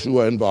help those who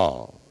are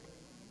involved.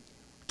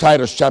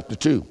 Titus chapter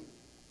 2,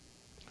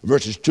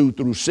 verses 2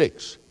 through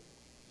 6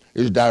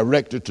 is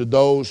directed to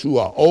those who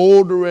are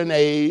older in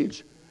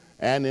age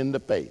and in the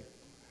faith.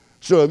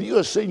 So if you're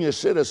a senior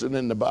citizen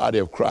in the body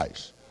of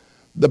Christ,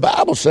 the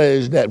Bible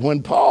says that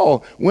when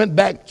Paul went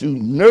back to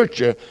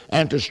nurture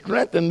and to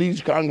strengthen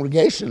these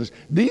congregations,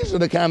 these are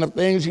the kind of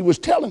things he was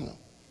telling them.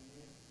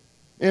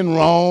 In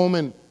Rome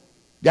and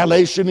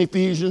Galatia,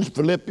 Ephesians,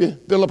 Philippi,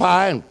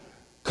 and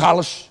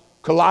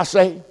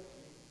Colossae,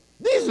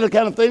 these are the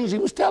kind of things he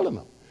was telling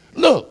them.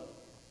 Look,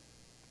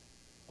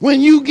 when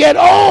you get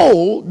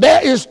old,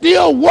 there is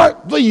still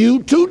work for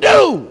you to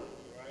do.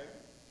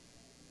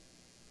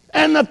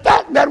 And the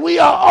fact that we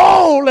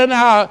are old and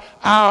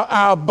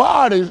our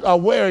bodies are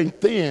wearing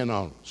thin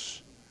on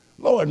us,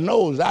 Lord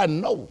knows, I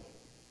know,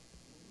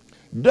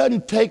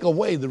 doesn't take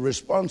away the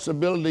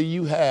responsibility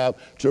you have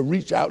to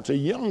reach out to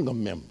younger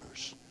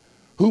members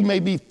who may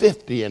be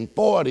 50 and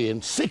 40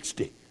 and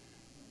 60.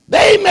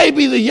 They may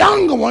be the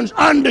younger ones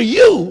under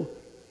you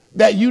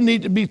that you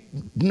need to be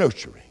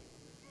nurturing,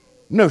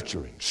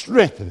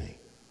 strengthening,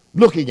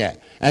 looking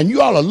at. And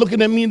you all are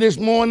looking at me this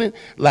morning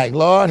like,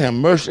 Lord, have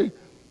mercy.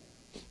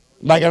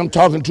 Like I'm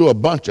talking to a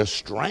bunch of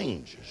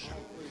strangers.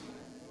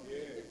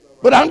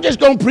 But I'm just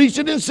going to preach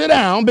it and sit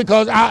down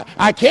because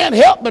I can't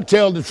help but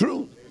tell the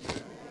truth.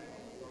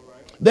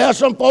 There are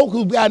some folk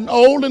who've gotten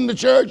old in the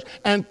church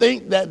and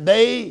think that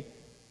they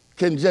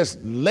can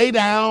just lay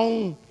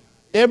down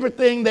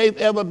everything they've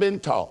ever been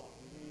taught,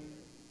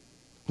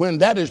 when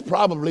that is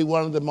probably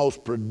one of the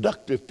most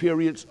productive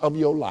periods of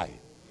your life.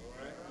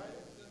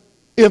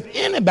 If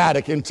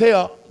anybody can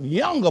tell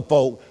younger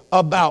folk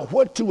about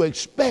what to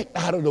expect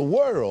out of the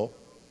world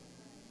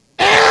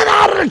and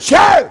out of the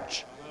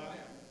church,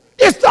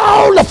 it's the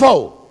older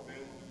folk.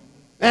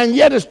 And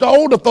yet it's the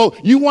older folk.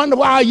 You wonder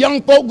why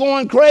young folk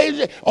going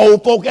crazy?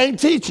 Old folk ain't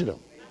teaching them.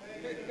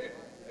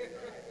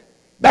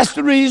 That's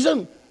the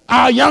reason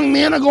our young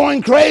men are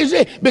going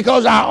crazy,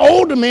 because our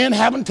older men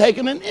haven't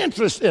taken an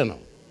interest in them.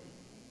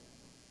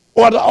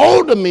 Or the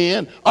older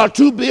men are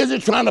too busy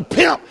trying to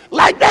pimp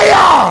like they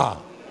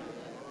are.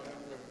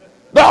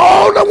 The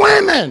older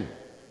women.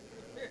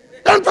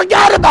 Don't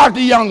forget about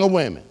the younger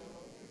women.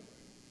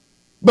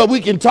 But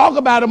we can talk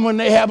about them when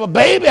they have a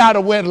baby out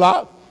of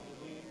wedlock.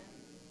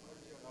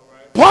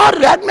 Part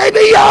of that may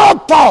be your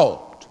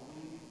fault,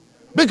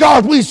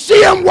 because we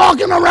see them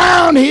walking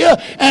around here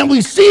and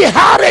we see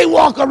how they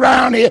walk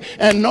around here,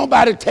 and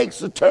nobody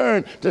takes a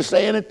turn to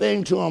say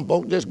anything to them.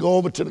 Folks just go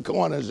over to the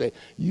corner and say,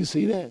 you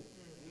see that?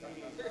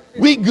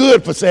 We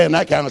good for saying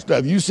that kind of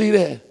stuff. You see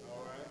that?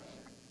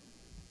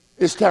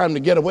 It's time to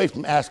get away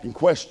from asking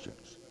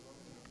questions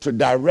to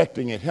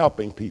directing and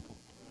helping people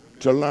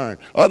to learn.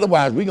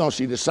 Otherwise, we're going to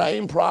see the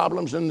same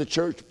problems in the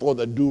church for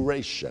the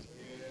duration.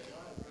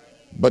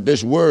 But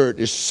this word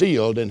is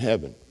sealed in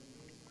heaven.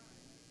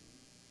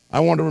 I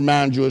want to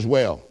remind you as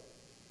well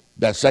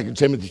that 2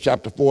 Timothy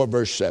chapter 4,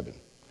 verse 7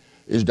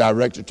 is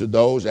directed to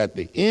those at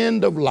the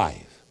end of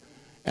life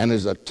and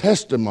is a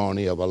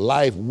testimony of a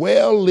life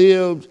well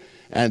lived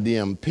and the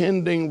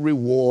impending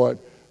reward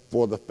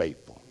for the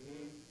faithful.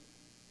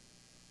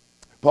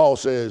 Paul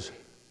says,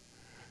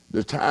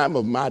 the time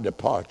of my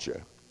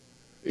departure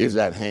is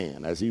at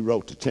hand, as he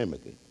wrote to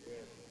Timothy.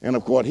 And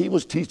of course, he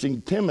was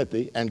teaching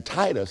Timothy and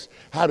Titus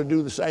how to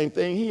do the same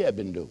thing he had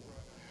been doing.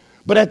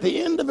 But at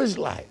the end of his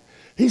life,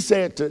 he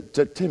said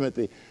to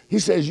Timothy, he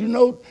says, you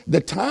know,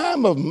 the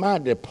time of my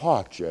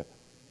departure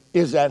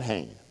is at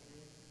hand.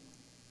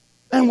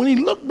 And when he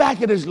looked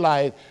back at his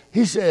life,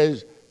 he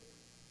says,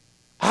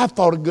 I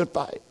fought a good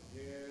fight.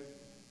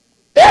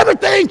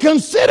 Everything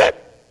considered,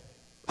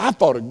 I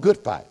fought a good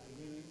fight.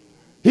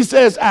 He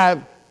says,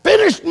 I've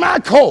finished my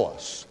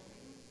course.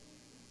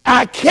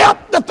 I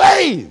kept the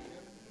faith.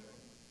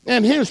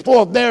 And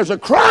henceforth there's a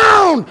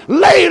crown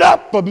laid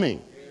up for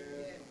me,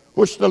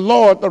 which the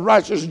Lord, the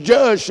righteous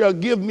judge, shall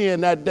give me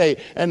in that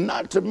day. And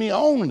not to me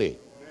only,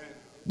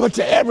 but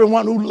to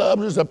everyone who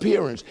loves his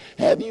appearance.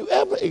 Have you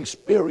ever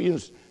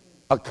experienced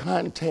a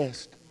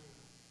contest,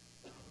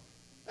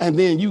 and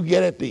then you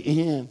get at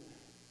the end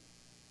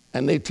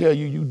and they tell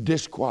you you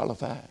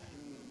disqualified.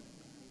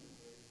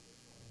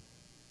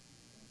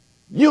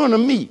 You're in a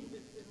meet,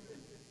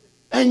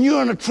 and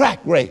you're in a track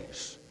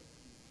race,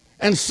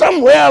 and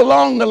somewhere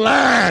along the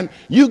line,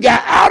 you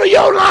got out of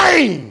your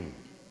lane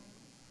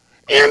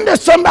into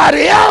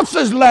somebody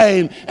else's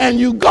lane, and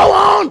you go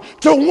on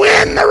to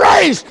win the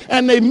race,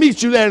 and they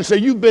meet you there and say,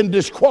 you've been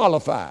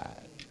disqualified.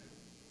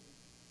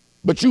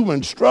 But you've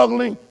been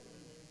struggling,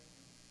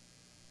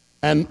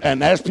 and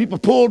as people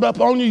pulled up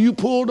on you, you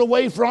pulled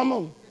away from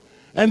them,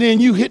 and then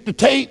you hit the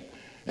tape,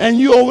 and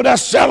you over there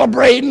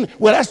celebrating.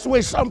 Well, that's the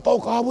way some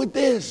folk are with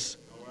this.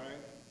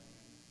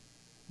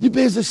 You're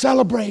busy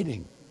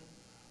celebrating.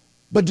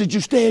 But did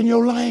you stay in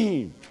your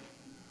lane?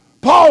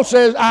 Paul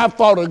says, I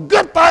fought a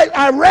good fight.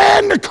 I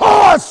ran the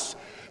course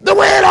the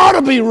way it ought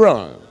to be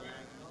run.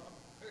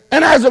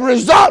 And as a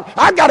result,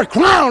 I got a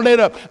crown laid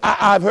up.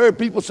 I've heard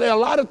people say a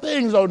lot of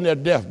things on their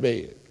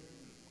deathbed.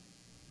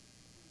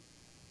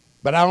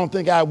 But I don't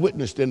think I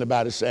witnessed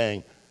anybody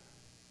saying,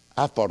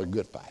 I fought a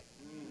good fight.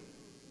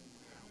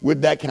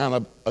 With that kind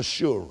of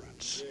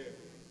assurance.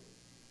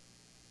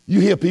 You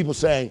hear people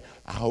saying,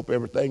 I hope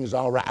everything is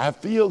all right. I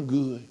feel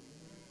good.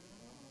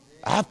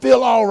 I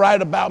feel all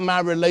right about my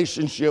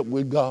relationship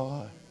with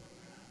God.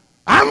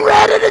 I'm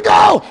ready to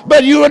go.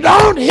 But you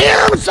don't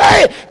hear them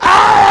say,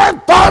 I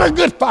fought a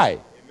good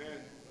fight.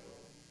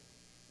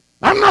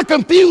 I'm not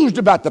confused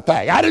about the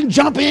fact. I didn't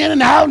jump in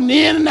and out and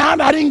in and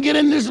out. I didn't get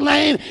in this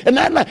lane and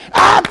that lane.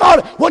 I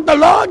thought what the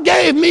Lord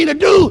gave me to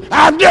do,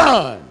 I've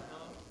done.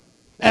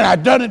 And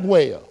I've done it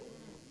well.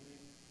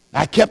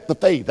 I kept the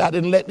faith. I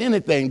didn't let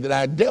anything that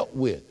I dealt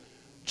with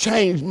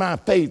change my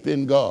faith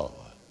in God.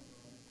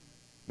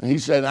 And he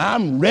said,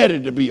 I'm ready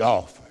to be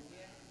offered.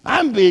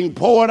 I'm being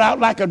poured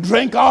out like a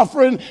drink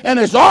offering, and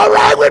it's all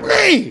right with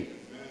me.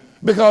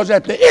 Because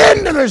at the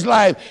end of his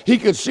life, he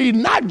could see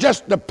not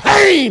just the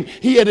pain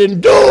he had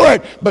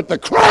endured, but the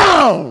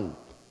crown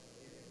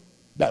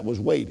that was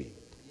waiting.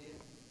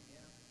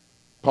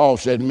 Paul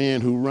said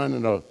men who run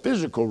in a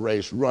physical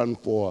race run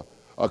for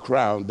a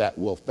crown that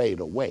will fade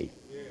away.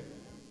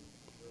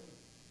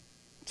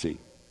 See.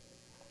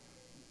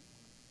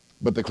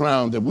 But the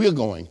crown that we're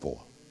going for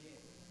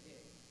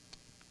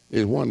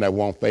is one that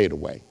won't fade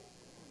away.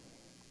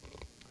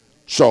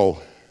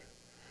 So,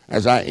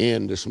 as I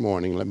end this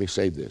morning, let me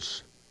say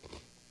this.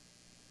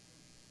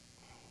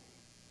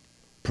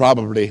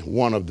 Probably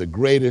one of the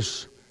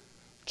greatest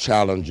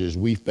challenges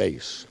we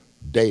face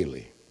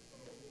daily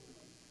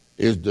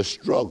is the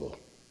struggle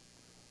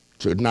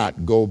to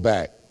not go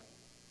back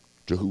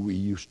to who we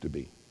used to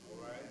be.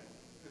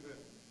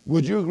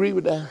 Would you agree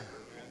with that?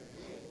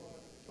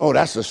 Oh,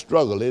 that's a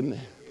struggle, isn't it?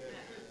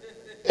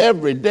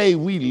 Every day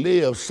we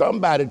live,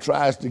 somebody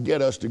tries to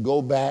get us to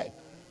go back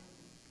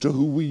to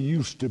who we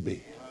used to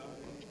be.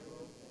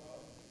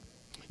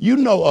 You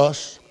know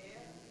us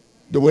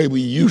the way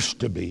we used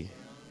to be.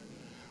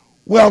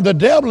 Well, the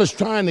devil is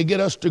trying to get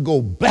us to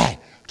go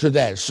back to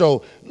that.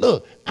 So,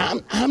 look,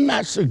 I'm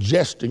not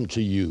suggesting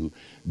to you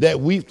that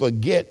we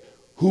forget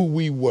who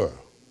we were.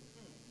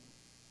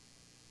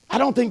 I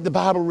don't think the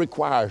Bible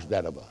requires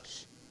that of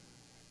us.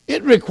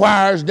 It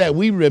requires that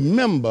we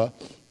remember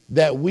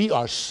that we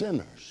are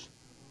sinners.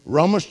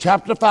 Romans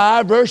chapter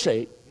 5, verse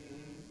 8.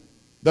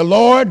 The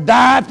Lord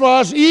died for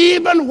us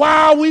even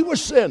while we were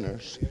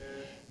sinners,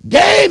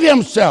 gave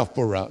himself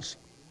for us.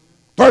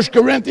 1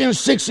 Corinthians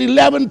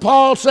 6:11,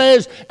 Paul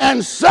says,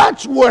 and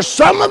such were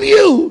some of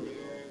you,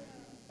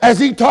 as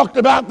he talked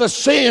about the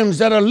sins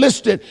that are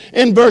listed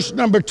in verse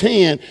number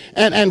 10.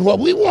 And what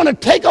we want to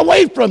take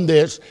away from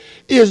this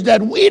is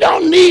that we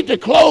don't need to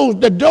close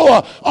the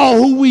door on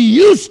who we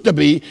used to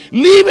be.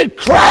 Leave it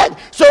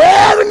cracked so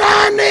every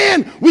now and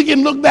then we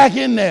can look back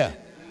in there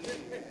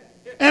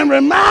and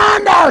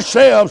remind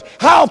ourselves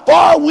how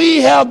far we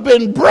have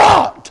been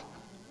brought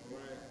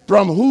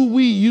from who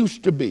we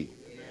used to be.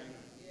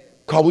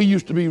 Because we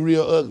used to be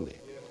real ugly.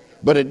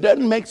 But it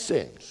doesn't make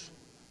sense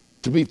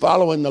to be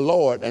following the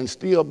Lord and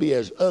still be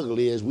as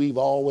ugly as we've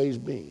always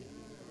been.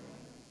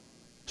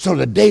 So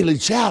the daily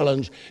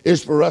challenge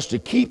is for us to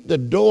keep the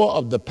door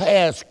of the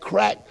past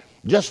cracked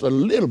just a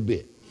little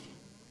bit,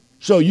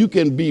 so you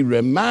can be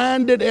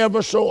reminded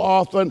ever so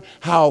often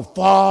how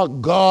far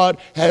God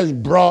has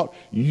brought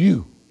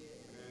you.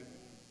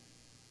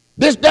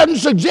 This doesn't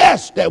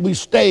suggest that we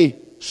stay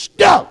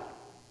stuck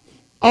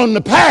on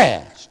the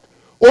past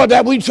or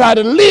that we try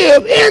to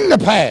live in the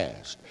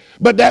past,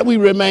 but that we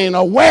remain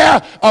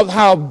aware of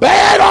how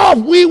bad off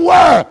we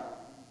were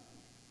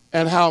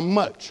and how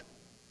much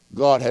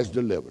God has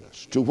delivered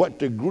us, to what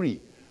degree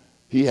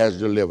he has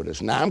delivered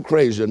us. Now, I'm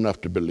crazy enough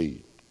to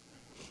believe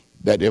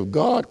that if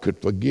God could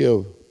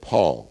forgive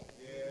Paul,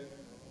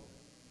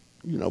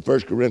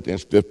 1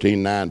 Corinthians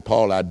 15:9,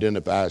 Paul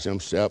identifies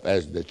himself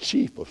as the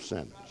chief of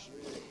sinners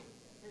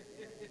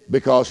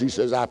because he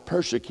says, I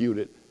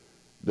persecuted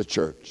the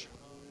church.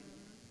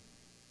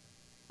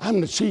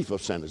 I'm the chief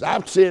of sinners.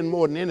 I've sinned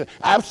more than anybody.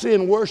 I've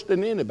sinned worse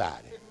than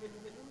anybody.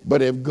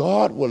 But if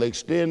God will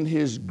extend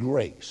his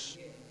grace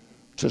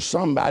to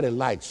somebody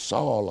like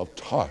Saul of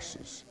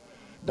Tarsus,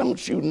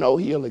 Don't you know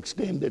he'll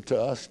extend it to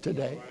us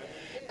today?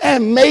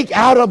 And make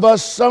out of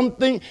us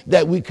something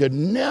that we could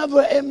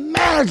never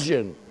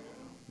imagine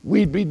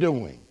we'd be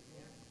doing.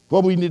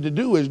 What we need to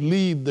do is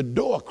leave the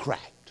door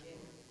cracked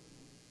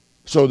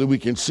so that we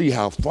can see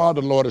how far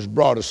the Lord has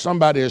brought us.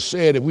 Somebody has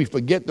said if we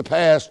forget the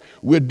past,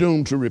 we're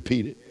doomed to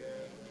repeat it.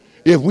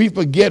 If we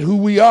forget who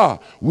we are,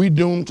 we're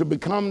doomed to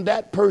become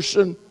that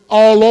person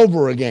all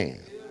over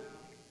again.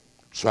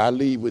 So I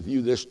leave with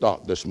you this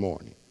thought this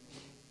morning.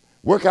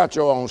 Work out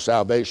your own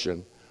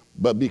salvation,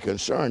 but be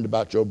concerned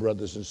about your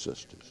brothers and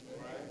sisters,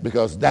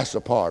 because that's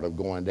a part of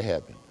going to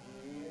heaven.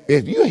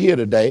 If you're here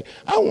today,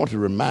 I want to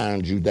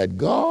remind you that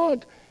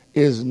God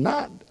is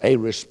not a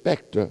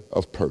respecter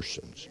of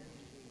persons.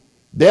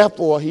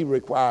 Therefore, he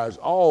requires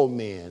all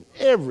men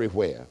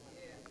everywhere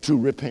to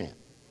repent.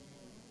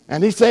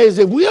 And he says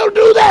if we'll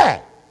do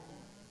that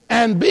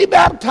and be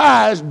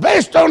baptized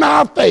based on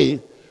our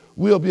faith,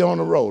 we'll be on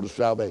the road to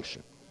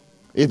salvation.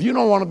 If you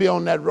don't want to be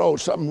on that road,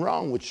 something's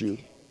wrong with you.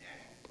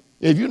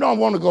 If you don't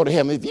want to go to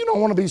heaven, if you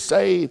don't want to be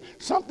saved,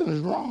 something is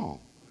wrong.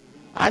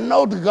 I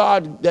know the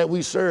God that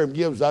we serve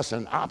gives us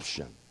an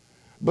option,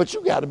 but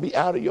you got to be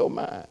out of your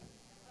mind.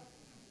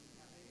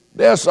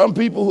 There are some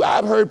people who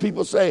I've heard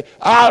people say,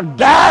 I'll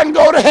die and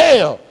go to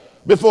hell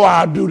before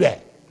I'll do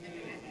that.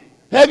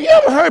 Have you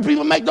ever heard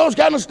people make those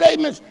kind of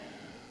statements?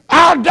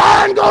 I'll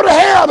die and go to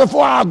hell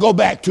before I'll go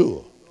back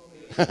to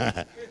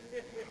her.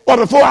 Or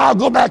before I'll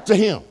go back to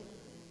him.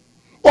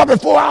 Or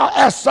before I'll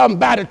ask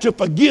somebody to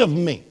forgive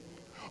me.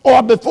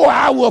 Or before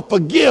I will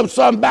forgive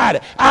somebody.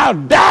 I'll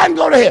die and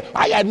go to hell.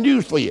 I got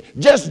news for you.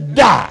 Just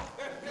die.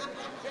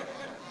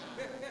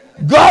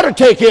 God will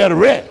take care of the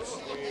rest.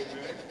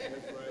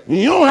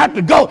 You don't have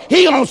to go.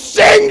 He gonna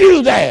send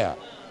you there.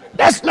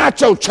 That's not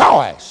your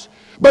choice.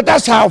 But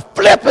that's how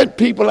flippant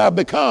people have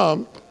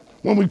become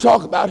when we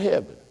talk about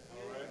heaven.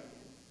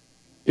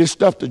 It's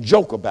stuff to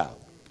joke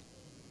about,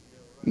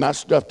 not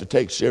stuff to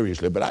take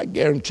seriously. But I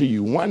guarantee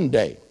you one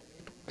day,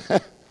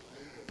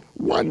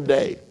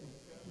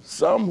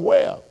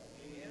 somewhere,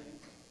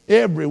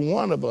 every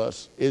one of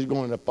us is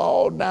going to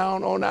fall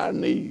down on our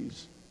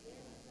knees.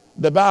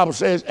 The Bible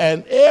says,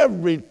 and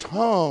every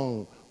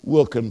tongue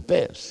will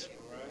confess.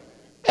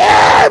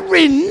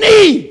 Every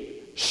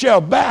knee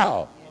shall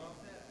bow.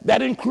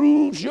 That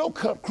includes your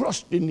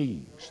crusty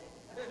knees.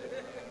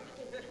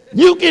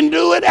 You can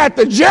do it at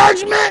the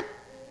judgment.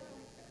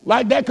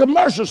 Like that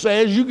commercial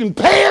says, you can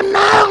pay him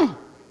now.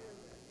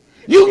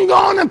 You can go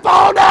on and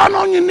fall down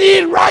on your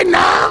knees right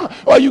now,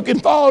 or you can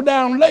fall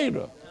down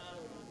later.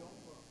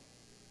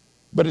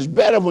 But it's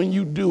better when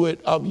you do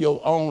it of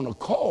your own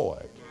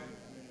accord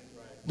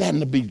than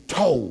to be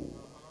told,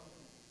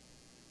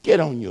 get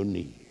on your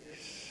knees.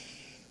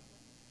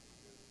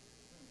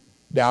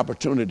 The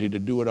opportunity to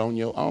do it on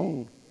your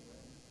own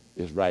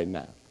is right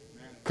now.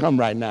 Come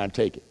right now and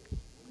take it.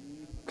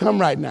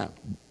 Come right now.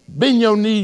 Bend your knees.